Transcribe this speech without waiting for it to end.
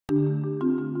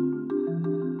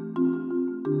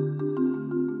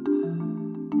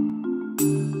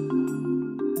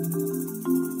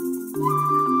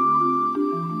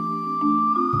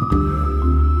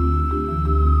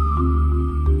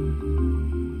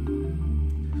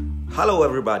Hello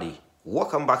everybody,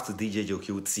 welcome back to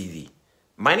djjoecuetv.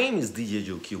 My name is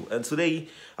djjoecu and today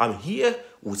I'm here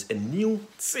with a new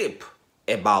tip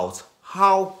about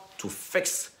how to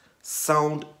fix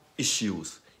sound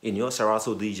issues in your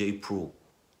Serato DJ Pro.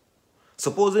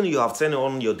 Supposing you have turned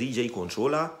on your DJ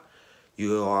controller,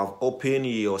 you have opened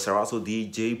your Serato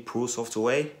DJ Pro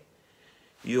software,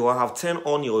 you have turned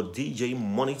on your DJ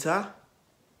monitor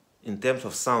in terms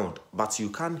of sound, but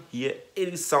you can't hear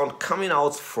any sound coming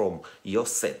out from your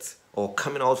set or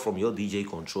coming out from your DJ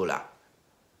controller.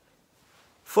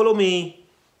 Follow me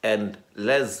and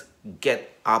let's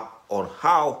get up on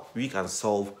how we can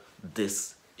solve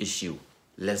this issue.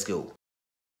 Let's go.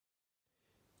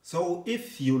 So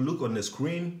if you look on the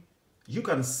screen, you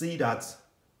can see that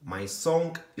my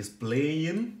song is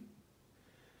playing,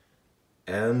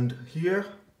 and here,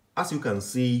 as you can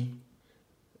see,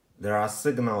 there are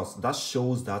signals that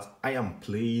shows that I am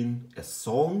playing a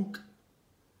song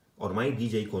on my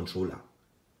DJ controller.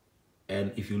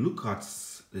 And if you look at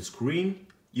the screen,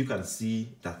 you can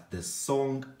see that the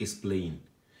song is playing.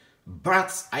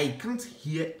 But I can't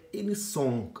hear any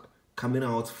song coming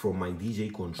out from my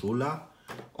DJ controller,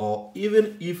 or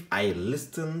even if I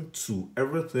listen to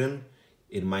everything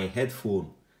in my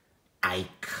headphone, I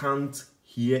can't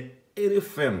hear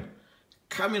anything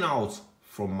coming out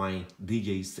from my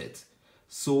DJ set.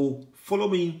 So follow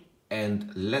me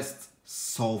and let's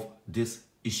solve this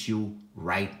issue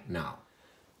right now.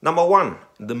 Number one,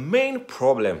 the main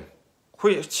problem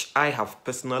which I have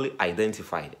personally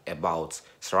identified about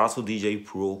Serato DJ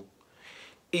Pro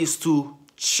is to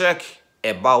check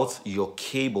about your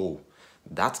cable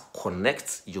that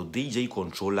connects your DJ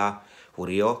controller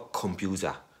with your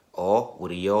computer or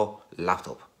with your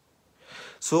laptop.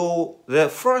 So the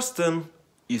first thing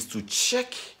is to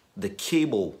check the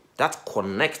cable that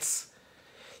connects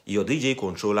your DJ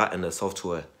controller and the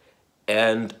software.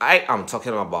 And I am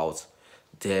talking about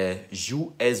the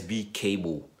USB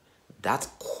cable that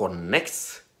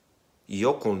connects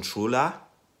your controller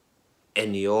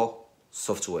and your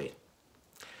software.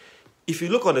 If you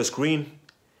look on the screen,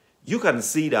 you can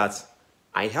see that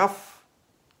I have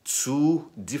two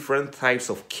different types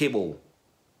of cable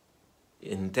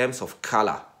in terms of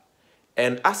color.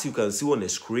 And as you can see on the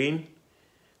screen,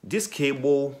 this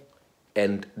cable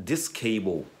and this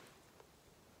cable,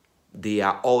 they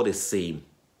are all the same.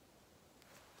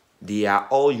 They are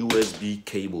all USB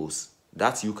cables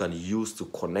that you can use to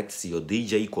connect your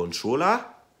DJ controller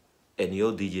and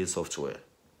your DJ software.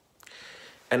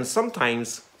 And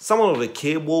sometimes some of the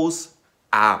cables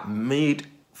are made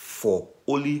for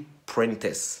only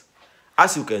printers.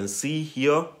 As you can see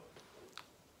here,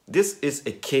 this is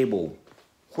a cable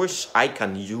which I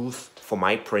can use for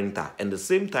my printer, and at the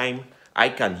same time I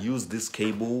can use this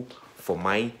cable for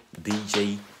my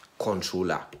DJ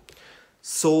controller.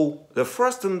 So the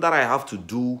first thing that I have to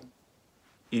do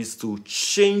is to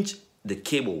change the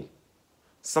cable.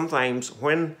 Sometimes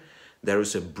when there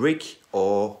is a break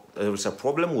or there is a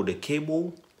problem with the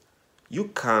cable, you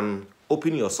can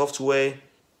open your software,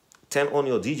 turn on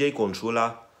your DJ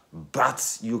controller,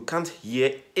 but you can't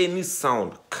hear any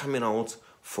sound coming out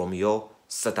from your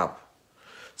setup.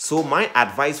 So my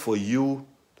advice for you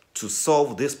to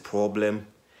solve this problem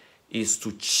is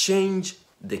to change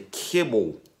the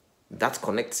cable that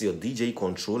connects your DJ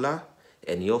controller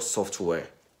and your software.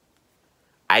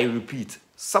 I repeat,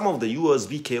 some of the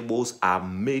USB cables are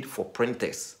made for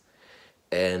printers,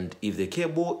 and if the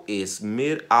cable is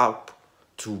made up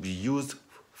to be used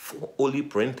for only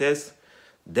printers,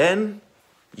 then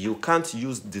you can't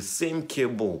use the same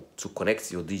cable to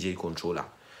connect your DJ controller.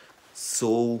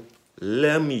 So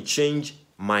let me change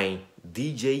my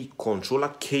DJ controller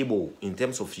cable in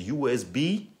terms of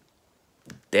USB.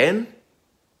 Then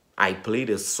I play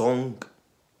the song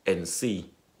and see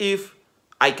if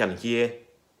I can hear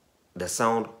the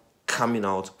sound coming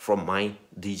out from my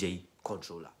DJ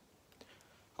controller.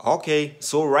 Okay,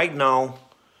 so right now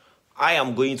I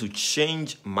am going to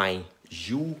change my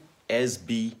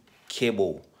USB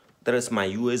cable. That is my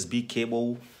USB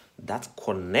cable that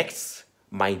connects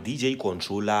my DJ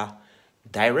controller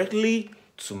directly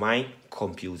to my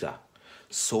computer.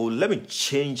 So let me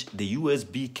change the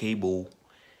USB cable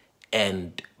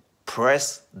and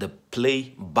press the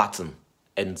play button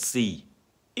and see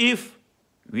if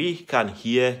we can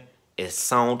hear a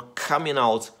sound coming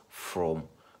out from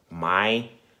my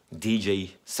DJ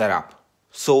setup.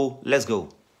 So let's go.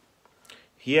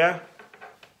 Here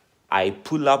I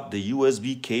pull up the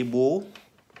USB cable,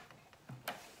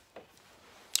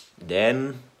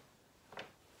 then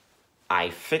I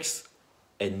fix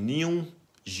a new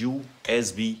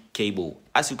USB cable.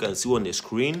 As you can see on the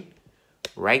screen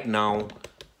right now,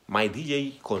 my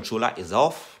DJ controller is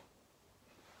off.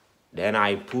 Then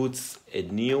I put a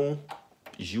new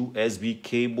USB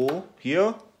cable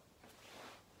here.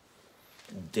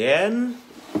 Then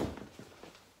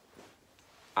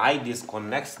I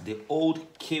disconnect the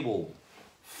old cable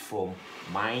from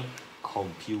my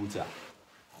computer.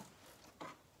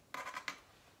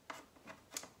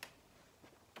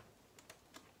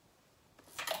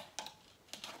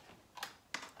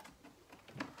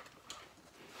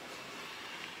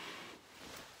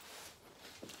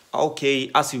 Okay,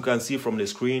 as you can see from the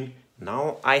screen,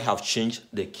 now I have changed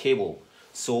the cable.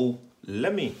 So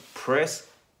let me press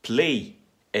play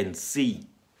and see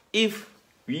if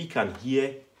we can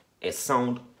hear a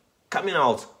sound coming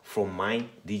out from my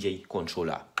DJ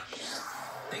controller.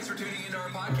 Thanks for tuning into our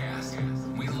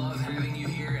podcast. We love having you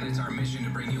here, and it's our mission to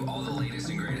bring you all the latest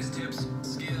and greatest tips,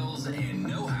 skills, and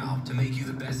know-how to make you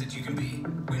the best that you can be.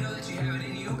 We know that you have it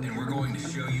in you, and we're going to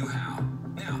show you how.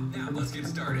 Now, let's get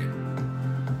started.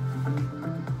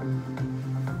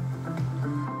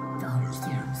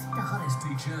 The hottest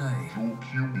DJ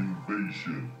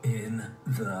Invasion in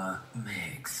the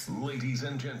mix. Ladies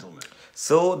and gentlemen.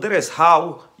 So that is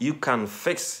how you can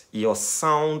fix your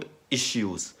sound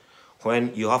issues.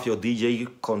 When you have your DJ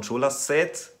controller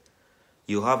set,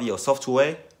 you have your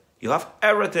software, you have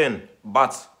everything.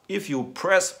 But if you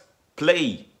press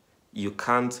play, you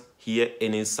can't hear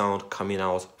any sound coming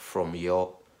out from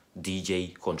your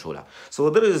DJ controller. So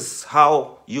that is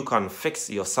how you can fix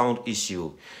your sound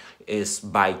issue, is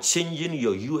by changing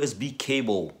your USB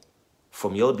cable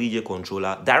from your DJ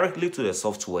controller directly to the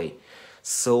software,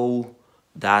 so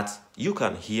that you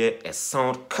can hear a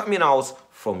sound coming out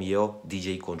from your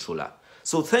DJ controller.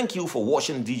 So thank you for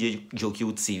watching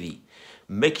djjoecuetv.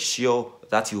 Make sure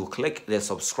that you click the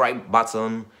subscribe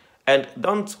button, and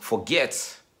don't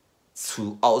forget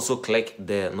to also click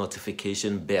the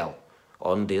notification bell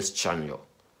on this channel.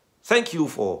 Thank you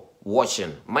for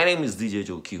watching. My name is DJ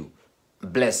Joe Q.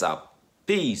 Bless up.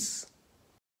 Peace.